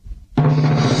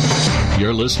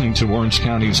You're listening to Orange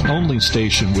County's only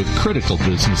station with critical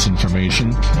business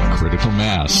information, Critical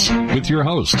Mass, with your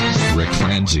host, Rick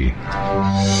Franzi.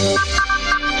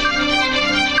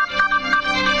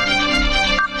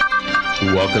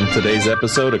 Welcome to today's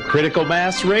episode of Critical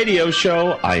Mass Radio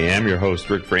Show. I am your host,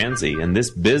 Rick Franzi, and this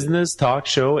business talk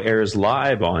show airs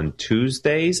live on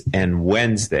Tuesdays and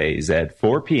Wednesdays at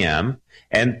 4 p.m.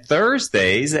 and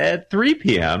Thursdays at 3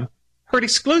 p.m., heard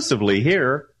exclusively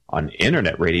here on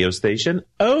internet radio station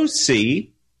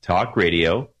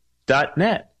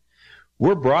octalkradio.net.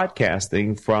 We're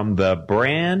broadcasting from the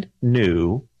brand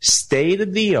new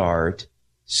state-of-the-art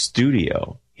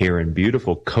studio here in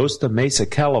beautiful Costa Mesa,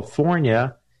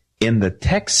 California, in the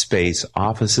TechSpace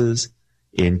offices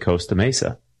in Costa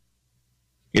Mesa.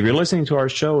 If you're listening to our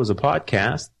show as a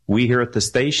podcast, we here at the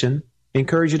station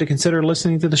encourage you to consider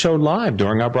listening to the show live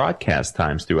during our broadcast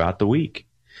times throughout the week.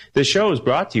 The show is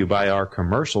brought to you by our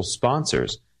commercial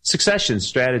sponsors, Succession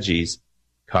Strategies,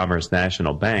 Commerce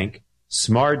National Bank,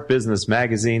 Smart Business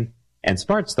Magazine, and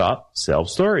SmartStop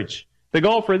Self-Storage. The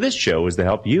goal for this show is to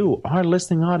help you, our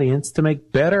listening audience, to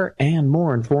make better and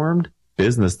more informed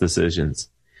business decisions.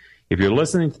 If you're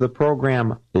listening to the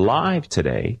program live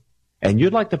today and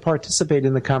you'd like to participate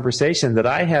in the conversation that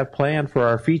I have planned for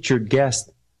our featured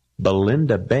guest,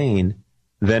 Belinda Bain,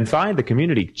 then find the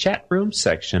community chat room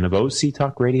section of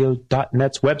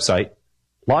octalkradio.net's website.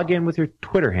 Log in with your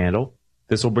Twitter handle.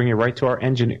 This will bring you right to our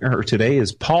engineer today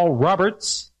is Paul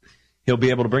Roberts. He'll be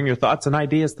able to bring your thoughts and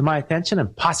ideas to my attention,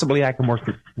 and possibly I can work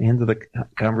into the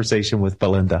conversation with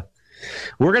Belinda.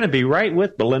 We're going to be right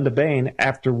with Belinda Bain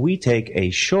after we take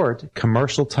a short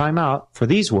commercial timeout for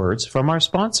these words from our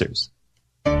sponsors.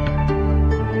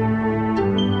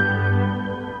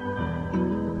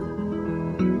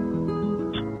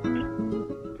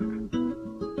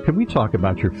 Can we talk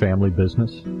about your family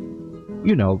business?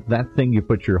 You know, that thing you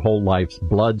put your whole life's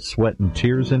blood, sweat, and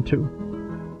tears into?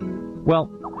 Well,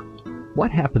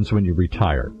 what happens when you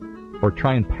retire or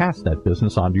try and pass that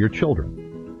business on to your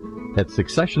children? At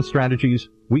Succession Strategies,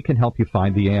 we can help you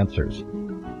find the answers.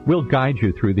 We'll guide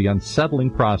you through the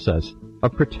unsettling process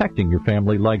of protecting your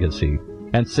family legacy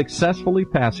and successfully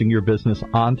passing your business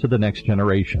on to the next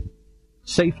generation,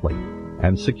 safely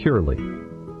and securely,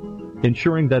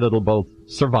 ensuring that it'll both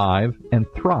survive and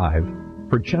thrive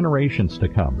for generations to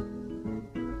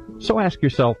come. So ask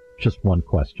yourself just one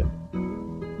question.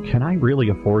 Can I really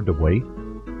afford to wait?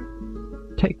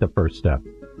 Take the first step.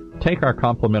 Take our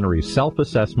complimentary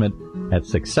self-assessment at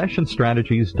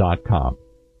successionstrategies.com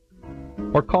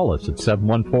or call us at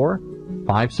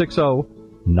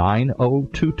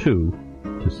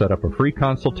 714-560-9022 to set up a free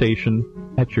consultation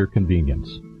at your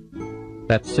convenience.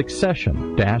 That's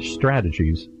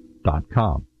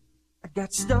succession-strategies.com. I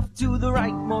got stuff to the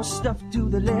right, more stuff to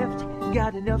the left.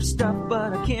 Got enough stuff,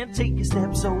 but I can't take a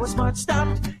step. So I smart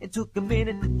stopped and took a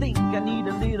minute to think. I need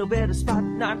a little better spot,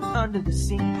 not under the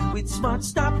sink. With Smart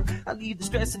Stop, I leave the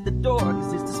stress at the door,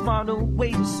 cause it's the smarter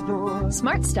way to store.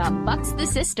 Smart Stop bucks the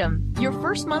system. Your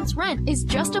first month's rent is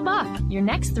just $1. Your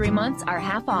next 3 months are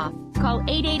half off. Call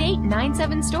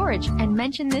 888-97-STORAGE and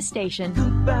mention this station.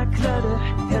 Goodbye clutter,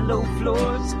 hello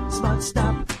floors. Smart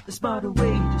Stop, the smarter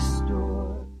way to store.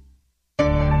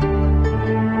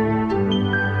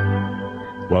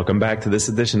 Welcome back to this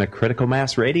edition of Critical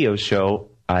Mass Radio Show.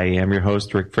 I am your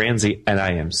host, Rick Franzi, and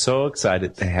I am so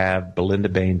excited to have Belinda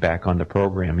Bain back on the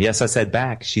program. Yes, I said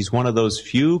back. She's one of those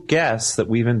few guests that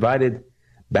we've invited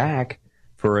back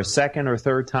for a second or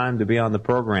third time to be on the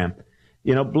program.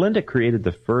 You know, Belinda created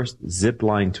the first zip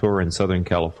line tour in Southern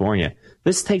California.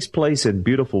 This takes place in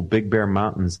beautiful Big Bear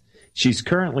Mountains. She's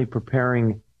currently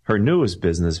preparing her newest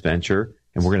business venture,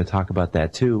 and we're going to talk about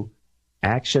that too,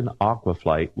 Action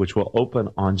Aquaflight, which will open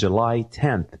on July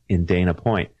 10th in Dana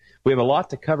Point. We have a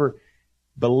lot to cover.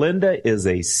 Belinda is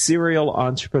a serial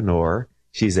entrepreneur.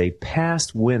 She's a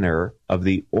past winner of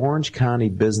the Orange County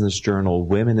Business Journal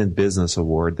Women in Business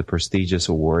Award, the prestigious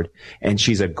award, and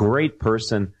she's a great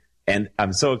person. And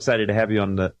I'm so excited to have you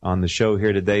on the show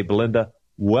here today. Belinda,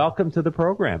 welcome to the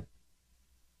program.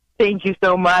 Thank you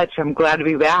so much. I'm glad to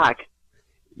be back.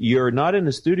 You're not in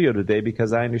the studio today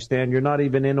because I understand you're not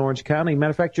even in Orange County.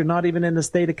 Matter of fact, you're not even in the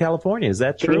state of California. Is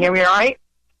that true? Can you hear me all right?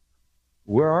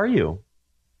 Where are you?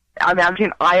 I'm out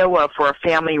in Iowa for a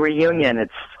family reunion.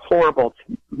 It's horrible.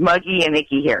 It's muggy and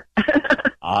icky here.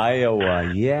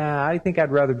 Iowa. Yeah, I think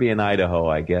I'd rather be in Idaho,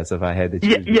 I guess, if I had to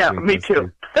choose. Yeah, me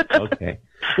too. Okay.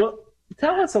 Well,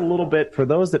 tell us a little bit, for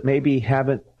those that maybe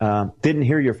didn't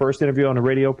hear your first interview on a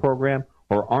radio program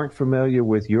or aren't familiar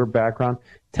with your background.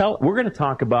 We're going to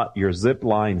talk about your zip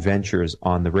line ventures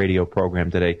on the radio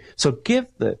program today. So give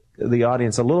the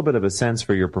audience a little bit of a sense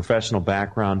for your professional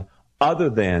background other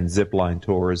than Zipline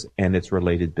Tours and its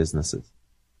related businesses?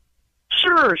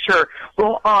 Sure.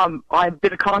 Well, I've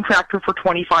been a contractor for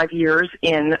 25 years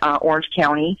in Orange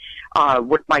County.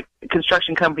 What my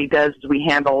construction company does is we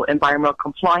handle environmental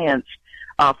compliance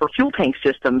for fuel tank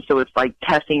systems. So it's like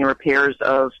testing and repairs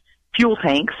of fuel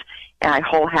tanks. And I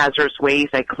haul hazardous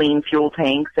waste. I clean fuel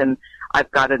tanks. And I've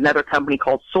got another company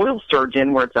called Soil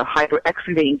Surgeon, where it's a hydro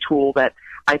excavating tool that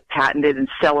I patented and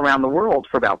sell around the world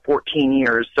for about 14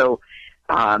 years. So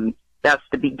that's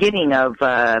the beginning of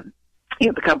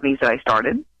the companies that I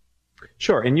started.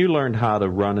 Sure, and you learned how to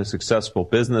run a successful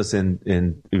business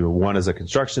in one is a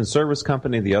construction service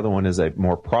company, the other one is a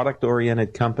more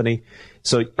product-oriented company.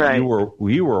 So right.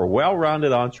 you were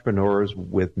well-rounded entrepreneurs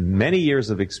with many years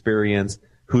of experience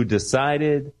who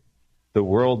decided the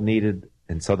world needed,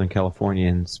 in Southern California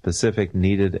in specific,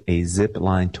 needed a zip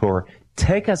line tour.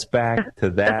 Take us back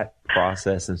to that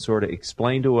process and sort of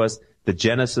explain to us the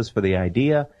genesis for the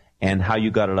idea and how you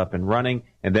got it up and running.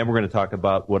 And then we're going to talk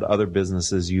about what other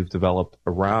businesses you've developed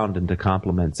around and to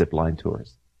complement Zipline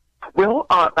Tours. Well,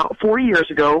 about 4 years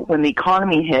ago, when the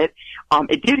economy hit,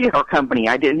 it did hit our company.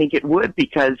 I didn't think it would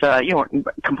because,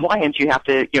 compliance, you have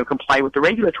to, comply with the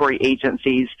regulatory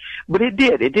agencies. But it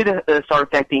did. It did start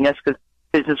affecting us because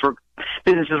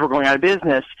businesses were going out of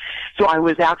business. So I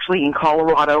was actually in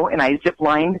Colorado, and I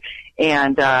ziplined,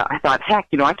 and I thought, heck,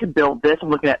 I could build this. I'm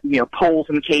looking at, poles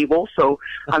and cables. So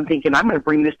I'm thinking I'm going to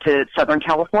bring this to Southern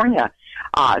California.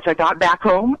 So I got back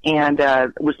home and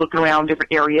was looking around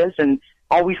different areas and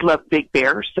always loved Big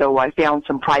Bear. So I found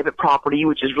some private property,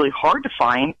 which is really hard to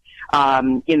find,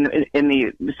 in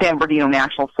the San Bernardino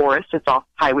National Forest. It's off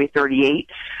Highway 38.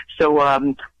 So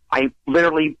I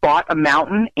literally bought a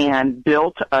mountain and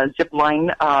built a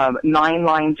zipline,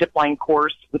 9-line zipline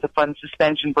course with a fun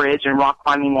suspension bridge and rock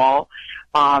climbing wall,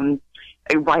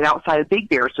 right outside of Big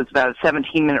Bear. So it's about a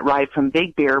 17-minute ride from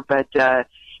Big Bear, but,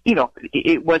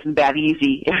 it wasn't that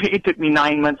easy. It took me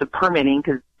 9 months of permitting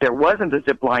because there wasn't a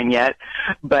zip line yet.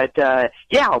 But, I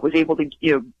was able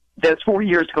to, that's 4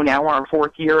 years ago now. We're our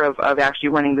fourth year of actually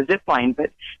running the zip line, but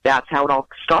that's how it all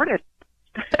started.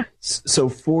 So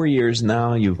 4 years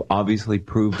now, you've obviously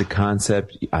proved the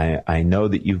concept. I know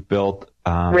that you've built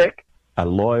Rick, a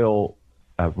loyal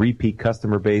repeat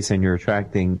customer base, and you're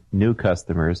attracting new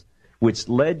customers, which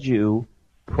led you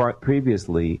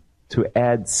previously to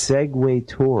add Segway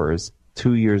Tours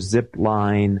to your zip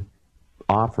line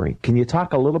offering. Can you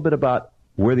talk a little bit about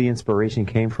where the inspiration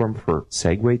came from for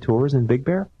Segway Tours in Big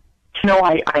Bear?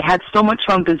 I had so much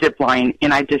fun with the zip line,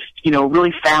 and I just,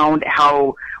 really found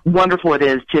how wonderful it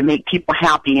is to make people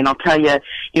happy. And I'll tell you,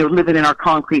 living in our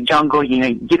concrete jungle,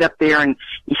 you get up there and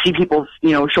you see people's,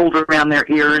 shoulders around their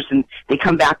ears, and they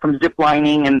come back from zip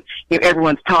lining, and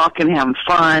everyone's talking, having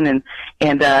fun,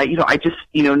 and I just,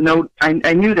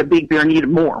 I knew that Big Bear needed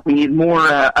more. We need more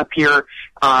up here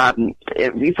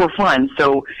for fun.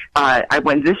 So I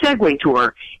went to the Segway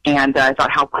Tour, and I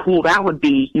thought how cool that would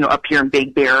be, up here in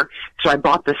Big Bear. So I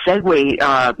bought the Segway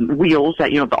wheels,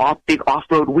 that the big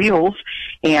off-road wheels,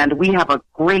 and we have a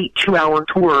great 2-hour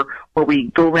tour where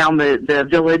we go around the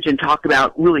village and talk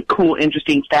about really cool,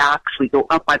 interesting facts. We go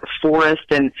up by the forest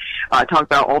and talk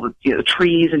about all the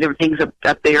trees and different things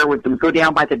up there. We go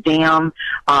down by the dam.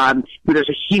 There's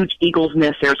a huge eagle's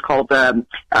nest there. It's called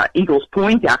Eagle's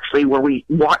Point, actually, where we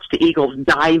watch the eagles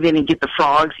dive in and get the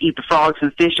frogs, eat the frogs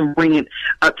and fish, and bring it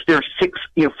up to their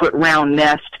 6-foot round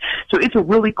nest. So it's a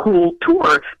really cool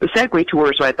tour, the Segway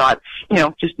Tour. So I thought,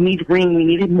 we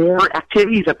needed more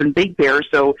activities up in Big Bear.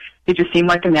 So it just seemed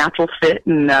like a natural fit,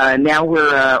 and now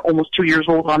we're almost 2 years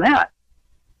old on that.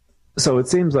 So it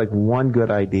seems like one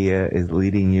good idea is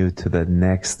leading you to the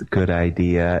next good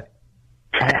idea.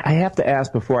 I have to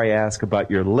ask before I ask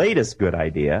about your latest good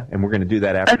idea, and we're going to do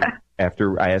that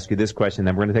after I ask you this question.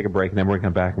 Then we're going to take a break, and then we're going to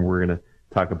come back, and we're going to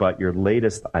talk about your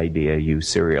latest idea, you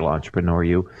serial entrepreneur,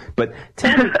 you. But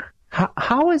tell me,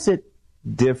 how is it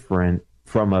different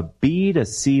from a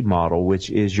B2C model, which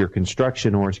is your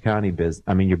construction Orange County business,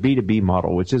 your B2B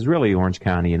model, which is really Orange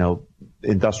County,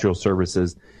 industrial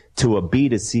services, to a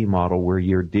B2C model where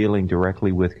you're dealing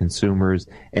directly with consumers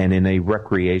and in a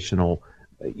recreational,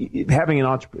 having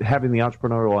the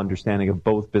entrepreneurial understanding of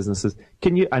both businesses.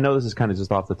 I know this is kind of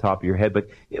just off the top of your head, but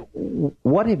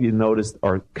what have you noticed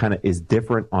is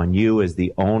different on you as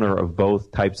the owner of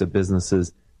both types of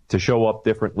businesses to show up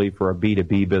differently for a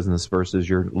B2B business versus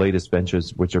your latest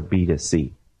ventures, which are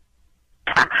B2C?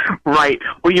 Right.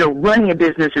 Well, running a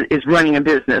business is running a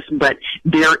business, but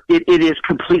it is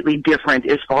completely different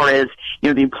as far as,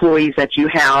 the employees that you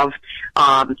have.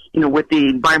 With the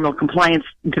environmental compliance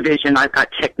division, I've got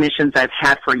technicians I've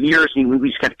had for years, and we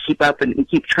just got to keep up and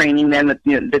keep training them with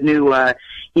the new,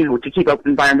 to keep up with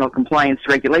environmental compliance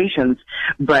regulations.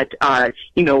 But,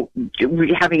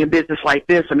 having a business like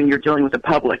this, I mean, you're dealing with the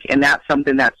public, and that's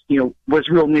something that's, was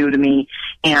real new to me.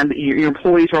 And your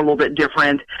employees are a little bit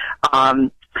different.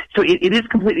 So it is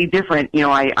completely different.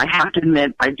 I have to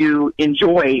admit, I do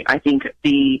enjoy, I think,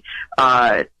 the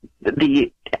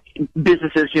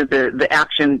businesses, the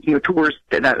action, tours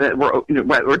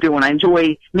that we're doing. I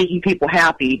enjoy making people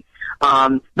happy.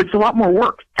 But it's a lot more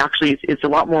work. Actually, it's a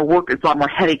lot more work. It's a lot more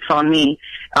headaches on me,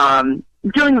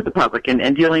 dealing with the public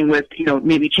and dealing with,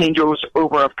 maybe changeovers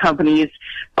of companies,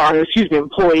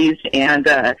 employees. And,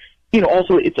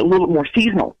 also it's a little more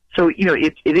seasonal. So,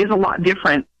 it is a lot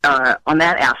different, on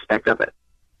that aspect of it.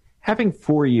 Having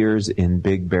 4 years in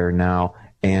Big Bear now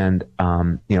and,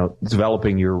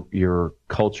 developing your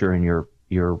culture and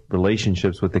your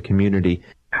relationships with the community.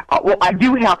 Well, I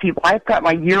do have people. I've got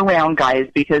my year-round guys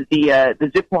because the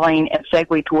zip line and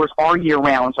Segway tours are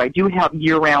year-round. So I do have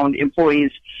year-round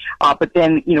employees. But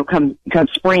then, come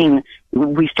spring,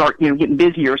 we start, getting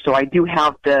busier. So I do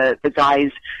have the guys,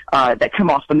 that come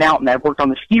off the mountain. I've worked on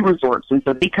the ski resorts, and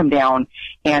so they come down.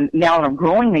 And now that I'm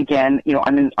growing again,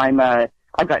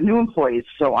 I've got new employees.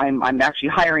 So I'm actually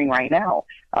hiring right now,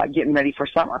 getting ready for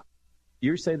summer.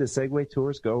 You say the Segway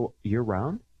tours go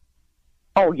year-round?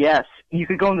 Oh, yes. You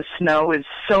could go in the snow. It's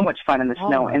so much fun in the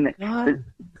snow. God.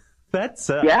 That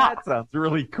sounds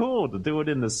really cool to do it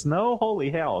in the snow.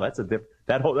 Holy hell. That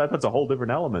puts a whole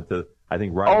different element to, I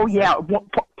think, riding. Oh, yeah.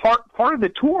 Part of the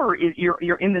tour is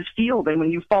you're in this field, and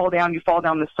when you fall down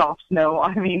the soft snow.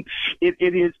 I mean, it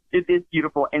is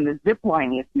beautiful. And the zip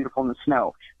lining is beautiful in the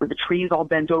snow with the trees all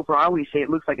bent over. I always say it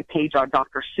looks like a page on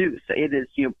Dr. Seuss. It is,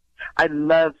 I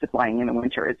love ziplining in the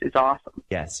winter. It's awesome.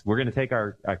 Yes. We're going to take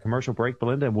our commercial break,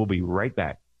 Belinda, and we'll be right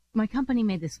back. My company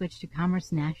made the switch to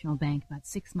Commerce National Bank about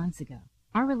 6 months ago.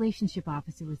 Our relationship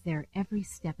officer was there every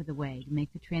step of the way to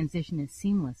make the transition as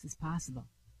seamless as possible.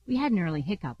 We had an early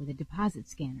hiccup with a deposit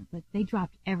scanner, but they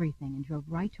dropped everything and drove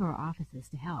right to our offices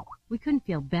to help. We couldn't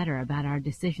feel better about our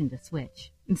decision to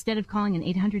switch. Instead of calling an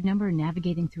 800 number and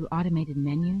navigating through automated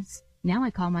menus, now I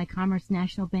call my Commerce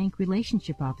National Bank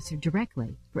relationship officer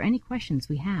directly for any questions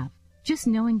we have. Just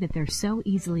knowing that they're so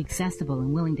easily accessible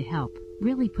and willing to help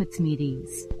really puts me at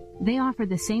ease. They offer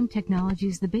the same technology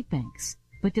as the big banks,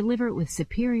 but deliver it with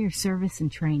superior service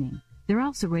and training. They're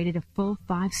also rated a full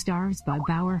 5 stars by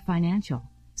Bauer Financial.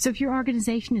 So if your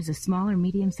organization is a small or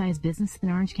medium-sized business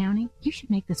in Orange County, you should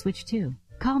make the switch too.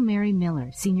 Call Mary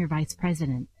Miller, Senior Vice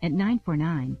President, at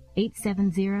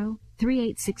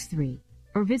 949-870-3863.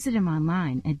 Or visit them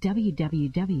online at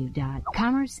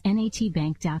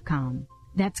www.commercenatbank.com.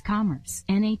 That's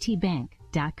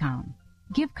commercenatbank.com.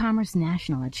 Give Commerce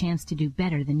National a chance to do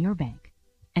better than your bank,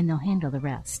 and they'll handle the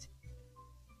rest.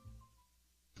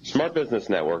 Smart Business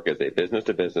Network is a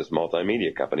business-to-business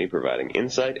multimedia company providing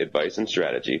insight, advice, and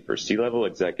strategy for C-level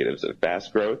executives of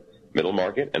fast-growth,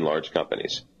 middle-market, and large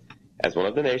companies. As one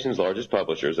of the nation's largest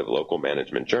publishers of local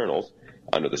management journals,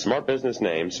 under the Smart Business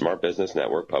name, Smart Business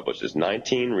Network publishes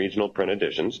 19 regional print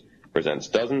editions, presents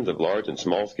dozens of large and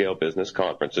small-scale business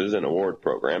conferences and award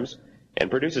programs, and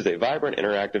produces a vibrant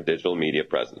interactive digital media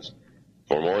presence.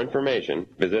 For more information,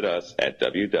 visit us at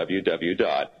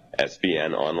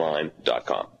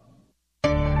www.sbnonline.com.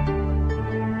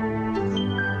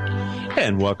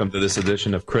 And welcome to this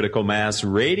edition of Critical Mass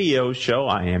Radio Show.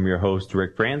 I am your host,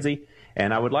 Rick Franzi.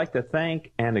 And I would like to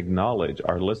thank and acknowledge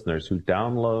our listeners who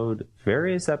download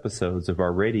various episodes of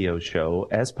our radio show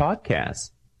as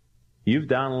podcasts. You've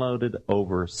downloaded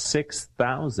over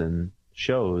 6,000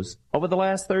 shows over the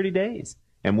last 30 days.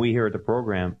 And we here at the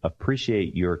program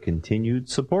appreciate your continued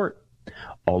support.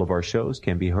 All of our shows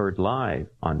can be heard live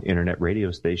on internet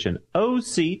radio station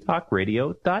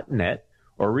octalkradio.net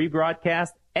or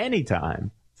rebroadcast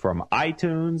anytime from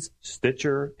iTunes,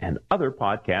 Stitcher, and other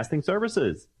podcasting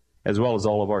services. As well as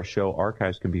all of our show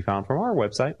archives can be found from our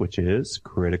website, which is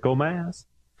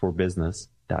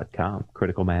criticalmassforbusiness.com.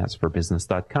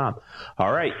 Criticalmassforbusiness.com.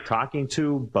 All right, talking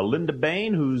to Belinda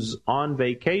Bain, who's on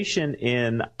vacation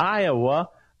in Iowa.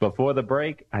 Before the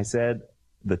break, I said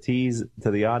the tease to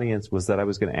the audience was that I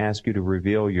was going to ask you to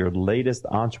reveal your latest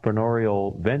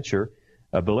entrepreneurial venture.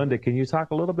 Belinda, can you talk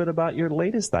a little bit about your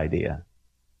latest idea?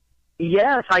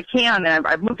 Yes, I can. And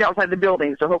I've moved outside the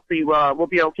building, so hopefully we'll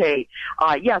be okay.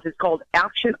 Yes, it's called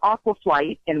Action Aqua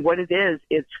Flight, and what it is,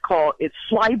 it's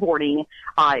flyboarding.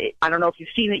 I don't know if you've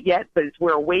seen it yet, but it's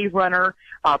where a wave runner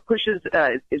pushes.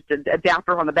 It's an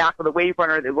adapter on the back of the wave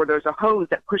runner where there's a hose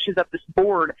that pushes up this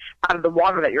board out of the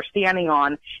water that you're standing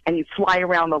on, and you fly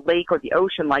around the lake or the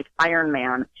ocean like Iron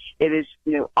Man. It is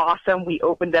awesome. We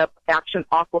opened up Action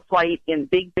Aqua Flight in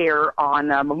Big Bear on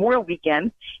Memorial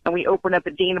Weekend, and we opened up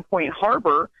at Dana Point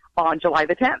Harbor on July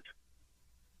the 10th.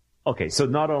 Okay, so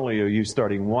not only are you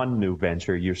starting one new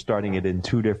venture, you're starting it in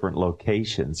two different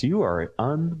locations. You are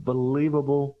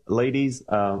unbelievable. Ladies,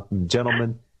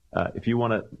 gentlemen, if you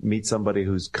want to meet somebody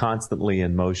who's constantly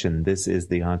in motion, this is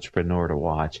the entrepreneur to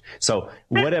watch. So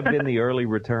what have been the early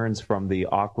returns from the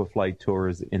Aquaflight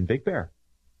tours in Big Bear?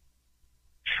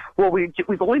 Well,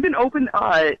 we've only been open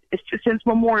since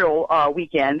Memorial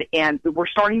Weekend, and we're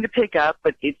starting to pick up.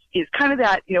 But it's kind of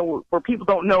that where people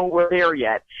don't know we're there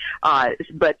yet.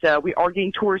 But we are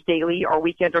getting tours daily. Our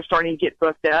weekends are starting to get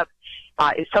booked up.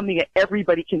 It's something that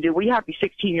everybody can do. We have to be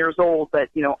 16 years old, but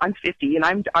I'm 50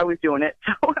 and I was doing it.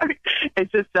 So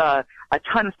it's just a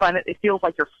ton of fun. It feels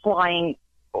like you're flying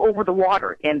over the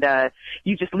water, and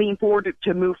you just lean forward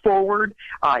to move forward.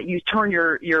 You turn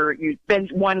you bend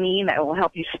one knee, and that will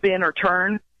help you spin or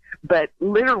turn. But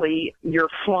literally, you're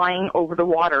flying over the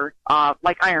water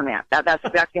like Iron Man. That's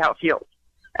exactly how it feels.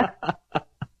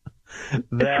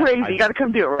 It's crazy. You got to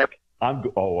come do it, Rick. I'm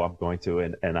going to,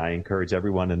 and I encourage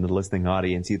everyone in the listening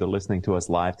audience, either listening to us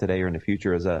live today or in the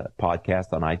future as a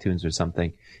podcast on iTunes or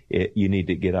something, you need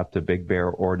to get up to Big Bear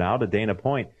or now to Dana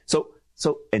Point. So,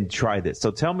 and try this.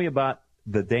 So tell me about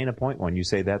the Dana Point one. You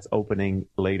say that's opening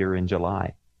later in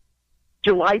July.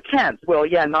 July 10th. Well,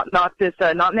 yeah, not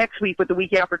next week, but the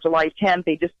week after July 10th.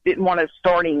 They just didn't want us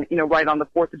starting, right on the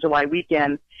 4th of July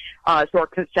weekend. So our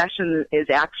concession is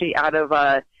actually out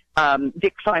of,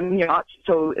 Dick Simon Yachts,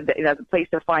 so that's a place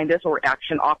to find us, or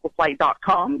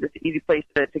actionaquaflight.com. It's an easy place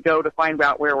to go to find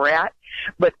out where we're at.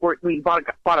 But we bought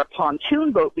a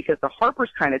pontoon boat because the harbor's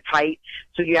kind of tight,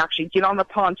 so you actually get on the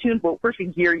pontoon boat. First we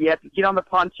gear you up, you get on the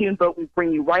pontoon boat, we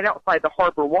bring you right outside the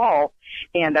harbor wall,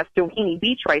 and that's Doheny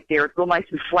Beach right there. It's real nice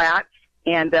and flat,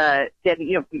 and then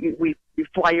we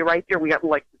fly you right there. We got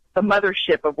like the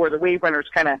mothership of where the wave runners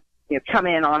kind of come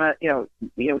in on a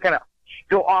kind of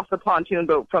go off the pontoon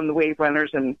boat from the wave runners,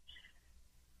 and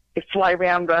they fly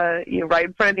around, right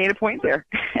in front of Dana Point there.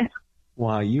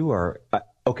 Wow, you are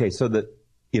okay. So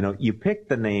you picked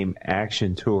the name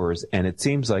Action Tours, and it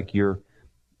seems like you're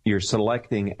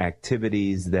selecting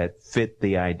activities that fit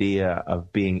the idea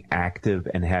of being active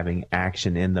and having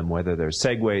action in them, whether they're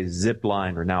segways, zip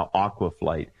line, or now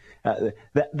Aquaflight.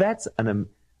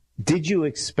 Did you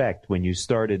expect when you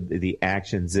started the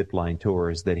Action Zipline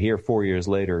tours that here 4 years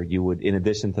later you would, in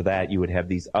addition to that, you would have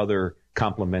these other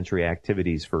complementary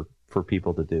activities for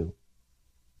people to do?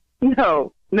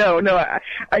 No,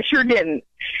 I sure didn't.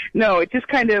 No, it just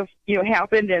kind of,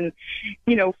 happened. And,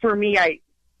 for me,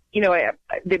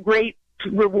 the great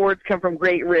rewards come from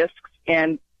great risks.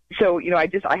 And so,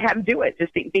 I had to do it.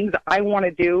 Just things that I want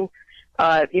to do,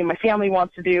 my family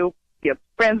wants to do,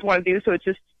 friends want to do. So it's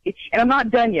just, and I'm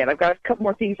not done yet. I've got a couple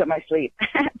more things up my sleeve.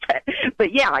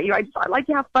 but yeah, I like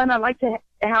to have fun. I like to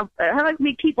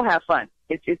make people have fun.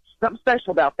 It's something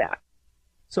special about that.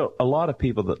 So a lot of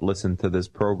people that listen to this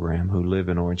program who live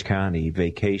in Orange County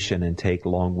vacation and take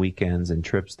long weekends and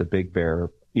trips to Big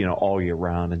Bear, all year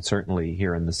round, and certainly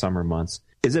here in the summer months.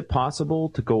 Is it possible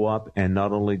to go up and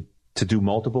not only to do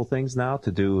multiple things now,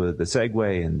 to do the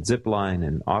Segway and zip line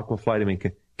and Aquaflight? I mean,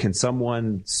 can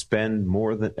someone spend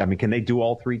more than, can they do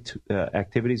all three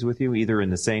activities with you, either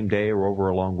in the same day or over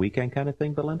a long weekend kind of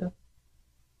thing, Belinda?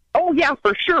 Oh, yeah,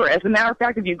 for sure. As a matter of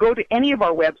fact, if you go to any of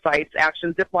our websites,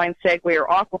 Action, Zipline, Segway, or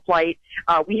Aquaflight,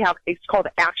 it's called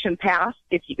Action Pass.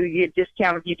 If you get a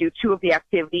discount if you do two of the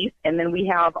activities. And then we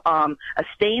have a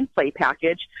stay and play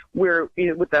package where,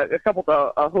 with a couple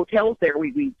of hotels there,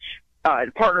 we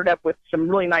partnered up with some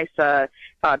really nice bed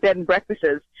and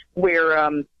breakfasts where,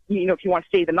 if you want to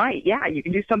stay the night, yeah, you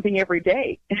can do something every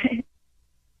day.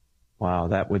 Wow,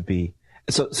 that would be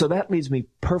so that leads me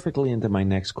perfectly into my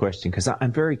next question, because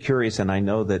I'm very curious, and I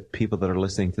know that people that are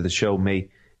listening to the show may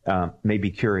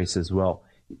be curious as well.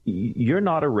 You're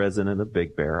not a resident of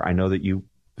Big Bear. I know that you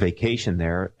vacation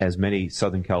there, as many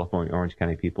Southern California, Orange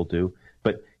County people do.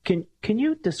 But can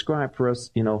you describe for us,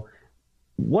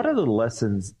 what are the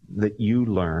lessons that you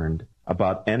learned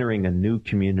about entering a new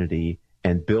community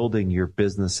and building your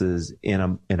businesses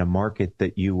in a market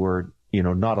that you were,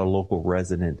 not a local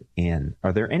resident in?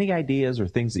 Are there any ideas or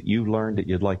things that you learned that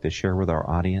you'd like to share with our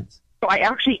audience? So I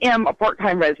actually am a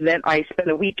part-time resident. I spend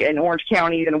a week in Orange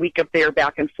County and a week up there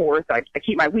back and forth. I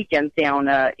keep my weekends down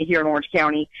here in Orange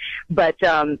County. But,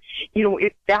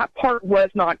 that part was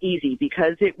not easy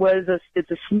because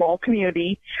it's a small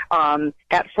community.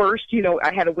 At first,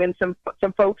 I had to win some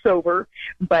folks over.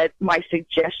 But my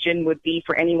suggestion would be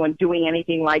for anyone doing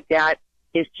anything like that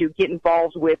is to get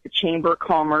involved with the Chamber of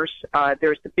Commerce.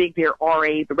 There's the Big Bear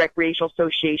RA, the Recreational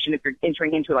Association, if you're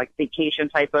entering into like vacation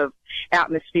type of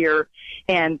atmosphere.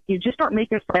 And you just start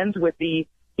making friends with the,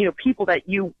 people that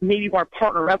you maybe want to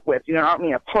partner up with. I don't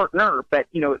mean a partner, but,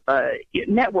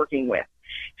 networking with.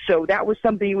 So that was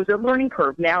something, it was a learning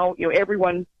curve. Now,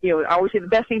 everyone, I always say the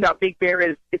best thing about Big Bear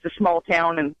is it's a small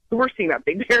town, and the worst thing about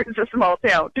Big Bear is a small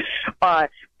town. But,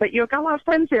 got a lot of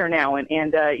friends there now, and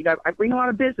I bring a lot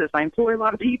of business. I employ a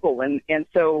lot of people, and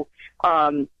so,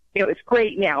 it's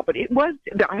great now. But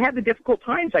I had the difficult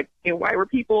times, like, why were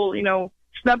people,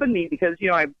 snubbing me because,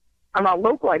 I'm not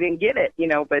local. I didn't get it,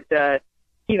 but,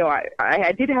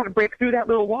 I did have to break through that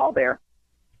little wall there.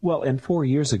 Well, and 4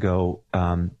 years ago,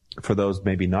 for those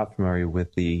maybe not familiar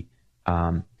with the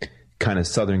kind of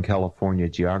Southern California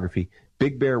geography,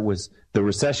 Big Bear the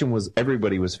recession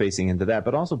everybody was facing into that,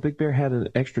 but also Big Bear had an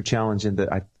extra challenge in that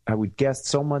I would guess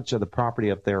so much of the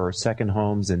property up there are second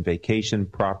homes and vacation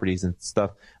properties and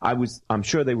stuff. I'm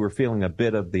sure they were feeling a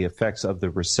bit of the effects of the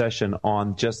recession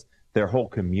on just their whole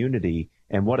community,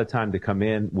 and what a time to come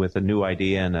in with a new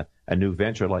idea and a new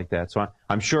venture like that. So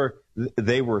I'm sure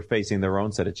they were facing their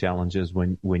own set of challenges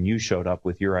when you showed up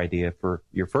with your idea for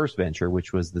your first venture,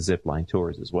 which was the Zipline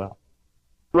Tours as well.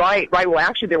 Right. Well,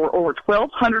 actually, there were over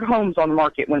 1,200 homes on the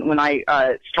market when I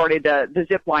started the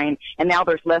Zipline, and now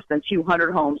there's less than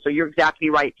 200 homes. So you're exactly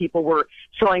right. People were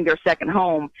selling their second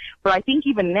home. But I think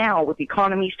even now, with the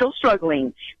economy still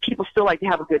struggling, people still like to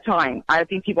have a good time. I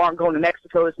think people aren't going to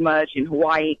Mexico as much, in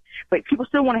Hawaii, but people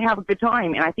still want to have a good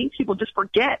time. And I think people just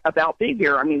forget about Big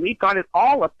Bear. I mean, we've got it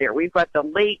all up there. We've got the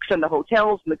lakes and the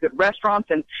hotels and the good restaurants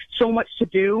and so much to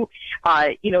do.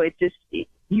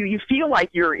 You feel like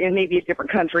you're in maybe a different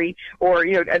country or,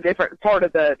 a different part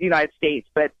of the United States,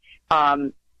 but,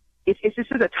 it's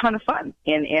just a ton of fun.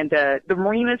 And the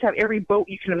marinas have every boat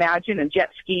you can imagine and jet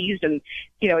skis and,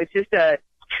 it's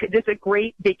just a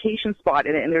great vacation spot.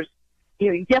 And there's,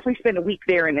 you definitely spend a week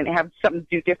there and have something to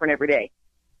do different every day.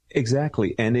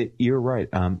 Exactly. And you're right.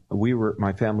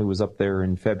 My family was up there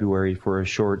in February for a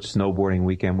short snowboarding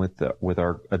weekend with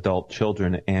our adult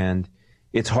children, and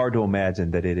it's hard to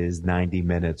imagine that it is 90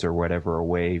 minutes or whatever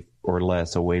away or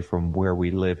less away from where we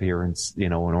live here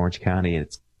in Orange County.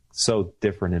 It's so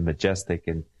different and majestic.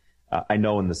 And I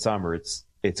know in the summer it's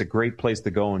a great place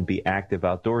to go and be active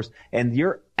outdoors. And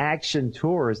your action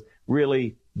tours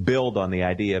really build on the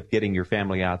idea of getting your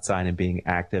family outside and being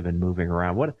active and moving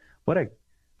around. What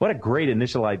a great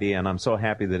initial idea. And I'm so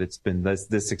happy that it's been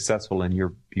this successful and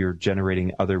you're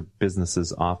generating other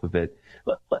businesses off of it.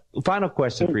 Final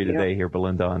question for you today here,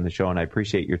 Belinda, on the show, and I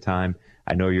appreciate your time.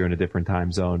 I know you're in a different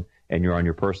time zone and you're on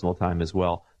your personal time as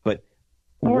well. But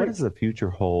what does the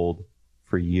future hold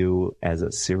for you as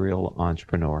a serial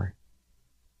entrepreneur?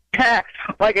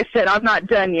 Like I said, I'm not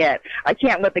done yet. I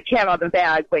can't let the cat out of the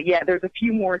bag, but yeah, there's a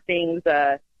few more things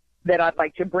that I'd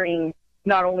like to bring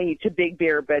not only to Big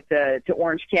Bear but to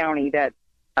Orange County that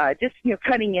just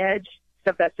cutting edge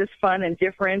stuff that's just fun and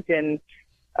different and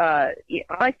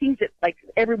I think that like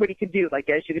everybody could do, like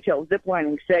as you could tell,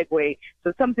 ziplining, Segway.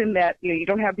 So something that you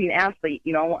don't have to be an athlete.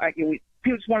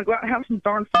 People just want to go out and have some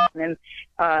darn fun. And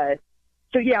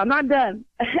so yeah, I'm not done.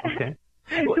 Okay.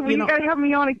 Well, so you got to have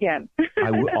me on again.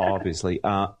 I will, obviously.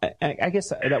 I guess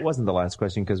that wasn't the last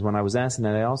question because when I was asking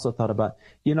that, I also thought about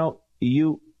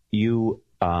you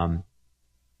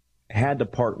had to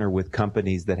partner with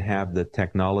companies that have the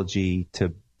technology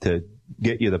to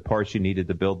get you the parts you needed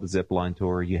to build the Zipline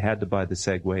Tour. You had to buy the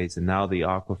Segways and now the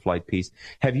Aquaflight piece.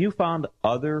 Have you found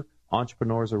other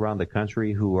entrepreneurs around the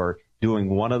country who are doing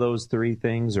one of those three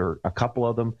things or a couple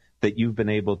of them that you've been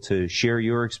able to share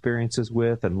your experiences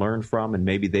with and learn from, and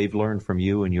maybe they've learned from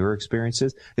you and your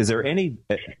experiences? Is there any,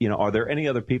 are there any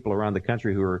other people around the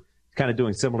country who are kind of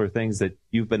doing similar things that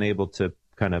you've been able to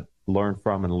kind of learn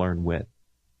from and learn with?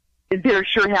 There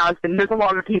sure has been. There's a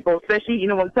lot of people, especially,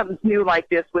 when something's new like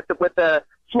this with the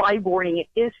flyboarding, it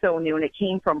is so new and it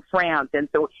came from France. And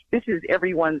so this is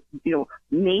everyone's,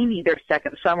 maybe their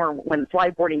second summer when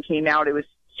flyboarding came out. It was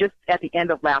just at the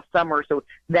end of last summer. So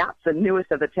that's the newest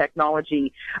of the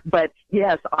technology. But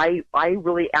yes, I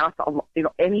really asked,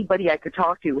 anybody I could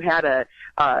talk to who had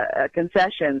a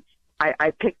concession.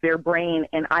 I picked their brain,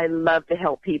 and I love to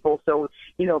help people. So,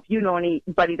 if you know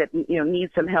anybody that,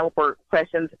 needs some help or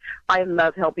questions, I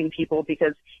love helping people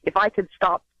because if I could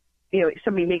stop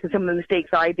somebody making some of the mistakes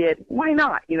I did, why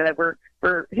not? That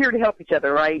we're here to help each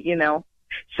other, right?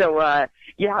 So, I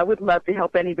would love to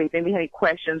help anybody. If anybody had any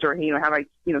questions or, how do I,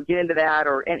 get into that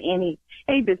or any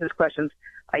business questions,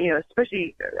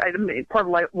 especially I'm part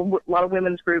of a lot of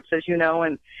women's groups, as you know,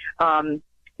 and,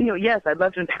 yes, I'd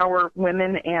love to empower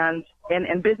women and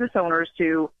business owners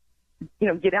to,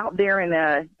 get out there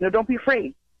and, don't be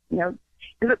afraid,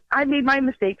 I made my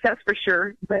mistakes, that's for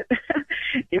sure. But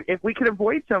if we could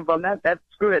avoid some of them, that's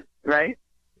good, right?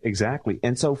 Exactly.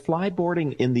 And so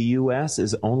flyboarding in the U.S.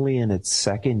 is only in its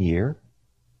second year?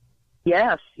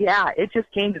 Yes. Yeah. It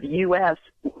just came to the U.S.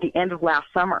 at the end of last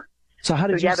summer. So how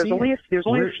did you see it? There's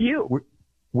only a few.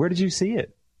 Where did you see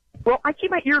it? Well, I keep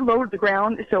my ear low to the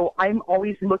ground, so I'm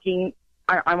always looking.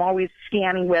 I'm always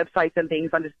scanning websites and things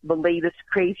on just the latest,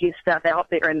 craziest stuff out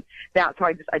there, and that's how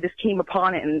I just came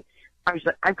upon it, and I was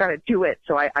like, I've got to do it.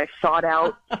 So I sought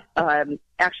out,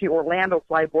 actually Orlando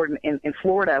Flyboard in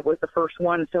Florida was the first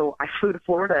one. So I flew to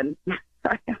Florida and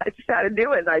I just had to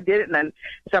do it. I did it. And then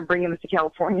so I'm bringing this to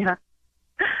California.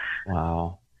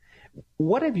 Wow.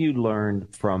 What have you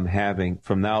learned from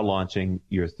now launching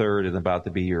your third and about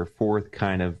to be your fourth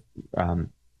kind of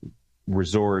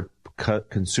resort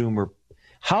consumer?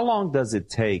 How long does it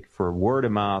take for word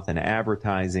of mouth and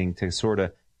advertising to sort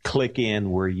of click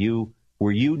in where you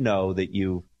know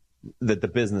that the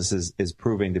business is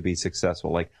proving to be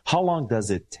successful? Like, how long does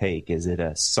it take? Is it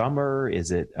a summer? Is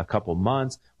it a couple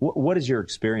months? What is your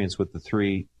experience with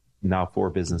the now four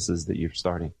businesses that you're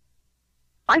starting?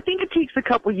 I think it takes a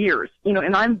couple years,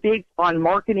 and I'm big on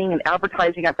marketing and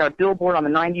advertising. I've got a billboard on the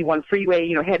 91 freeway,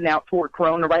 heading out toward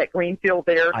Corona right at Greenfield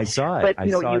there. I saw it. But,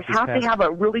 you have to have a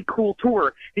really cool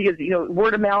tour because,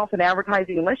 word of mouth and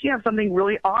advertising, unless you have something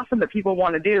really awesome that people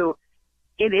want to do,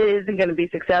 it isn't going to be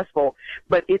successful.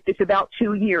 But it's about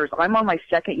 2 years. I'm on my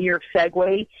second year of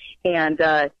Segway, and,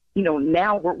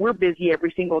 now we're busy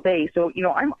every single day. So,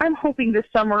 I'm hoping this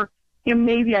summer,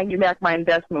 maybe I can get back my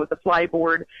investment with the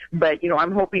Flyboard, but,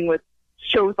 I'm hoping with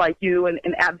shows like you and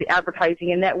the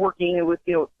advertising and networking and with,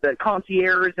 the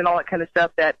concierge and all that kind of stuff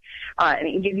that,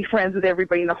 and getting friends with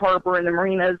everybody in the harbor and the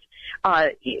marinas,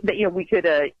 that, we could,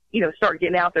 start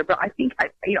getting out there. But I think,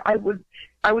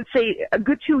 I would say a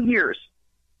good 2 years,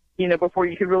 before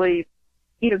you could really,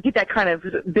 get that kind of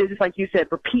business, like you said,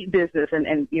 repeat business.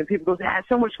 And people go, it's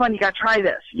so much fun. You got to try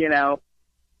this,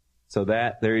 So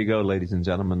there you go, ladies and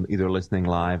gentlemen, either listening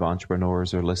live,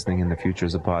 entrepreneurs, or listening in the future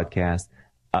as a podcast.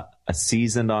 A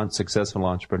seasoned, successful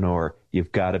entrepreneur,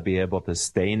 you've got to be able to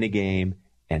stay in the game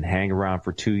and hang around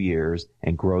for 2 years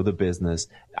and grow the business.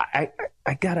 I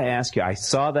got to ask you, I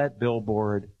saw that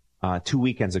billboard 2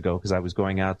 weekends ago because I was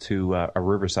going out to a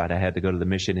Riverside. I had to go to the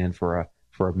Mission Inn for a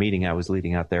meeting I was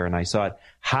leading out there, and I saw it.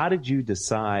 How did you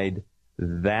decide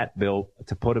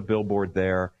to put a billboard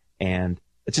there? And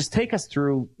just take us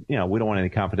through, we don't want any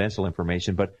confidential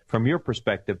information, but from your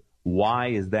perspective, why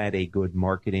is that a good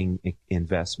marketing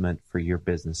investment for your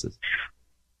businesses?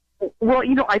 Well,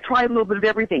 I try a little bit of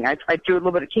everything. I do a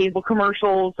little bit of cable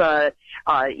commercials,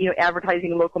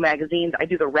 advertising in local magazines. I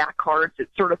do the rack cards,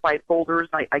 it's certified folders.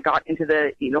 I got into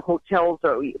the, hotels,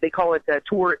 so they call it the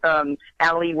tour,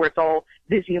 alley where it's all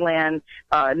Disneyland,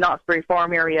 Knott's Berry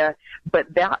Farm area.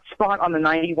 But that spot on the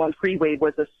 91 freeway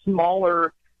was a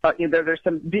smaller, there's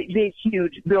some big,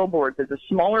 huge billboards. There's a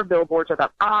smaller billboard. So I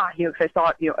thought, because I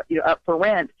saw it, up for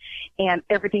rent, and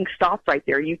everything stopped right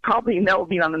there. You probably know,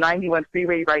 being on the 91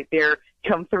 freeway right there,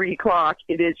 come 3 o'clock,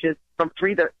 it is just from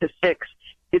 3 to 6.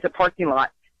 It's a parking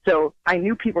lot. So I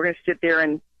knew people were going to sit there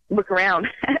and look around.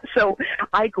 So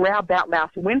I grabbed that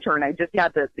last winter, and I just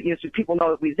had to, so people know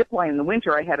that we zip line in the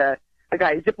winter. I had a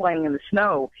guy zip lining in the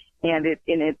snow. And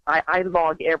I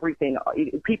log everything.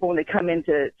 People, when they come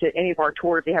into any of our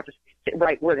tours, they have to sit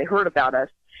right where they heard about us.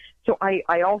 So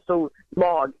I also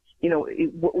log,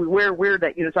 where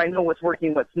that, so I know what's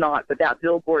working, what's not. But that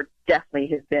billboard definitely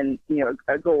has been,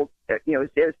 a gold,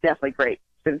 it's definitely great.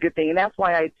 It's been a good thing. And that's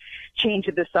why I changed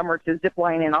it this summer to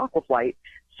Zipline and Aquaflight.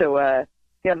 So,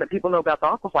 let people know about the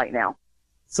Aquaflight now.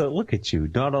 So look at you.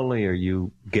 Not only are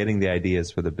you getting the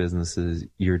ideas for the businesses,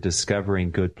 you're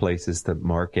discovering good places to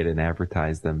market and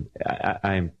advertise them.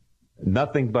 I'm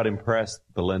nothing but impressed,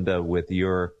 Belinda, with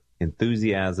your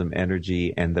enthusiasm,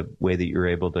 energy, and the way that you're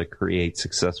able to create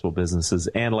successful businesses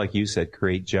and, like you said,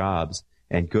 create jobs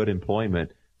and good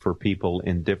employment for people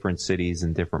in different cities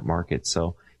and different markets.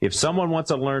 So if someone wants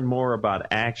to learn more about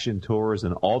Action Tours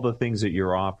and all the things that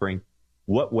you're offering,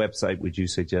 what website would you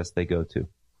suggest they go to?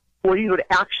 Or you go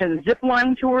to Action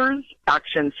Zipline Tours,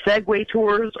 Action Segway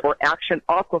Tours, or Action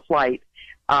Aquaflight.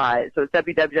 So it's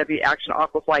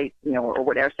www.actionaquaflight, or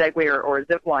whatever, Segway or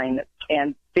Zipline.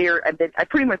 and I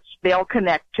pretty much, they all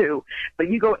connect too. But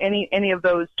you go any of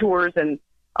those tours, and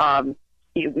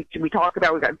we talk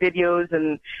about, we've got videos,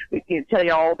 and we tell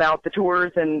you all about the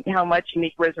tours and how much you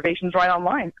make reservations right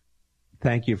online.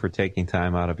 Thank you for taking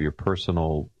time out of your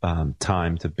personal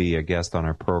time to be a guest on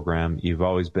our program. You've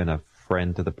always been a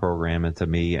friend to the program and to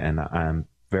me, and I'm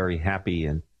very happy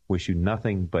and wish you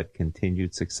nothing but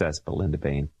continued success, Belinda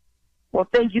Bain. Well,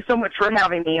 thank you so much for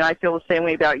having me. I feel the same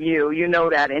way about you. You know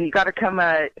that. And you got to come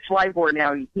flyboard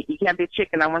now. You can't be a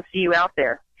chicken. I want to see you out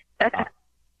there.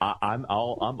 I'm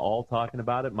all talking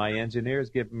about it. My engineer's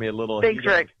giving me a little. Thanks,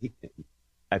 Rick.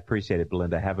 I appreciate it,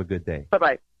 Belinda. Have a good day.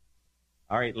 Bye-bye.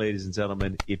 All right, ladies and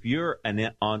gentlemen, if you're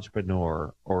an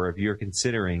entrepreneur or if you're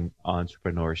considering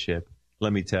entrepreneurship,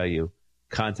 let me tell you,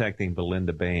 contacting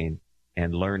Belinda Bain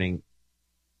and learning,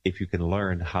 if you can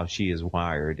learn how she is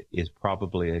wired, is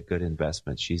probably a good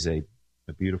investment. She's a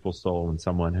beautiful soul and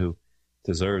someone who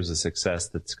deserves the success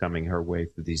that's coming her way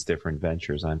through these different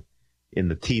ventures. I'm in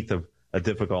the teeth of a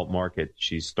difficult market.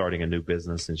 She's starting a new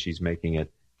business and she's making it.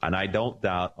 And I don't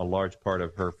doubt a large part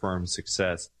of her firm's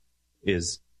success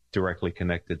is directly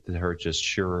connected to her just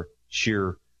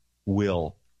sheer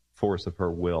will, force of her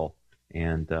will,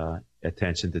 and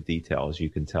attention to detail, as you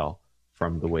can tell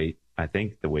from the way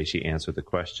she answered the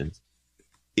questions.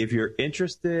 If you're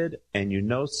interested and you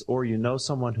know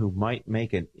someone who might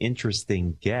make an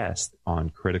interesting guest on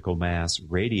Critical Mass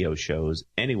radio shows,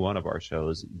 any one of our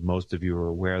shows, most of you are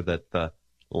aware that the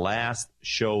last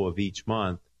show of each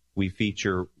month, we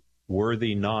feature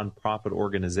worthy nonprofit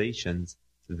organizations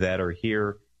that are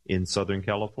here in Southern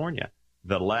California.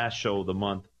 The last show of the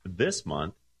month, this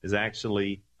month, is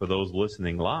actually, for those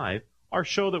listening live, our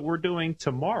show that we're doing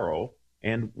tomorrow.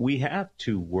 And we have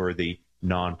two worthy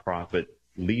nonprofit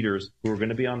leaders who are going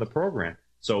to be on the program.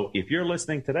 So if you're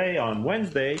listening today on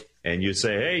Wednesday and you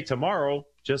say, hey, tomorrow,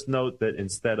 just note that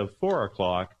instead of 4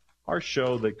 o'clock, our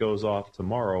show that goes off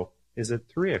tomorrow is at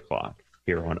 3 o'clock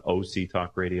here on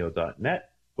octalkradio.net.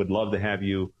 Would love to have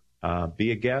you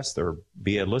be a guest or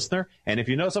be a listener. And if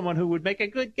you know someone who would make a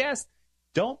good guest,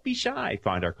 don't be shy.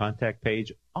 Find our contact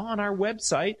page on our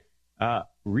website.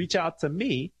 Reach out to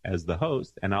me as the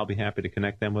host, and I'll be happy to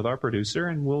connect them with our producer,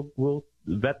 and we'll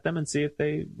vet them and see if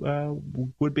they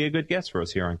would be a good guest for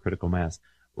us here on Critical Mass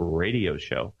Radio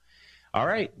Show. All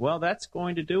right, well, that's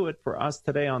going to do it for us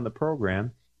today on the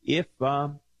program. If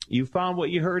you found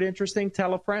what you heard interesting,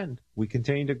 tell a friend. We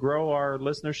continue to grow our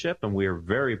listenership, and we are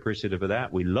very appreciative of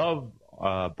that. We love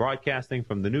broadcasting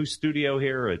from the new studio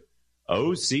here at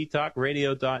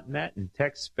octalkradio.net and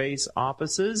TechSpace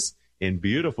offices in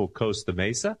beautiful Costa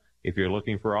Mesa. If you're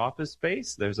looking for office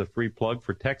space, there's a free plug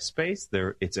for TechSpace.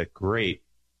 It's a great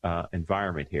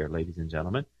environment here, ladies and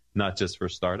gentlemen, not just for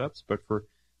startups, but for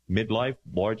midlife,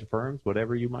 large firms,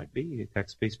 whatever you might be.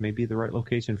 TechSpace may be the right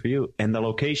location for you. And the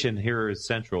location here is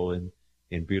central in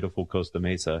beautiful Costa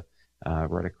Mesa,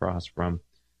 right across from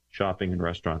shopping and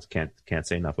restaurants. Can't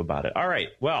say enough about it. All right.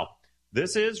 Well,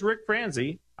 this is Rick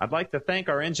Franzi. I'd like to thank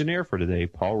our engineer for today,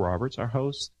 Paul Roberts, our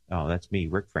host. Oh, that's me,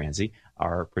 Rick Franzi.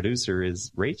 Our producer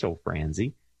is Rachel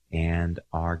Franzi, and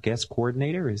our guest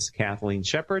coordinator is Kathleen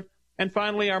Shepard. And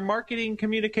finally, our marketing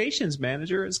communications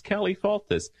manager is Kelly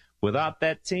Faltis. Without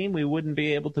that team, we wouldn't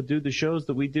be able to do the shows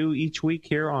that we do each week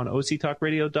here on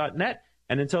octalkradio.net.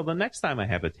 And until the next time I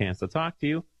have a chance to talk to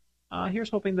you,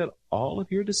 here's hoping that all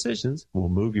of your decisions will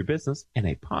move your business in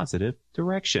a positive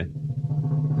direction.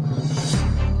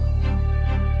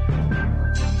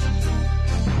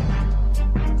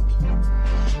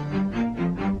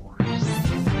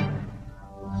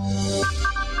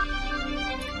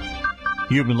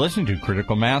 You've been listening to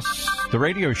Critical Mass, the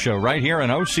radio show right here on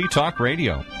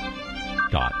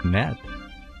octalkradio.net.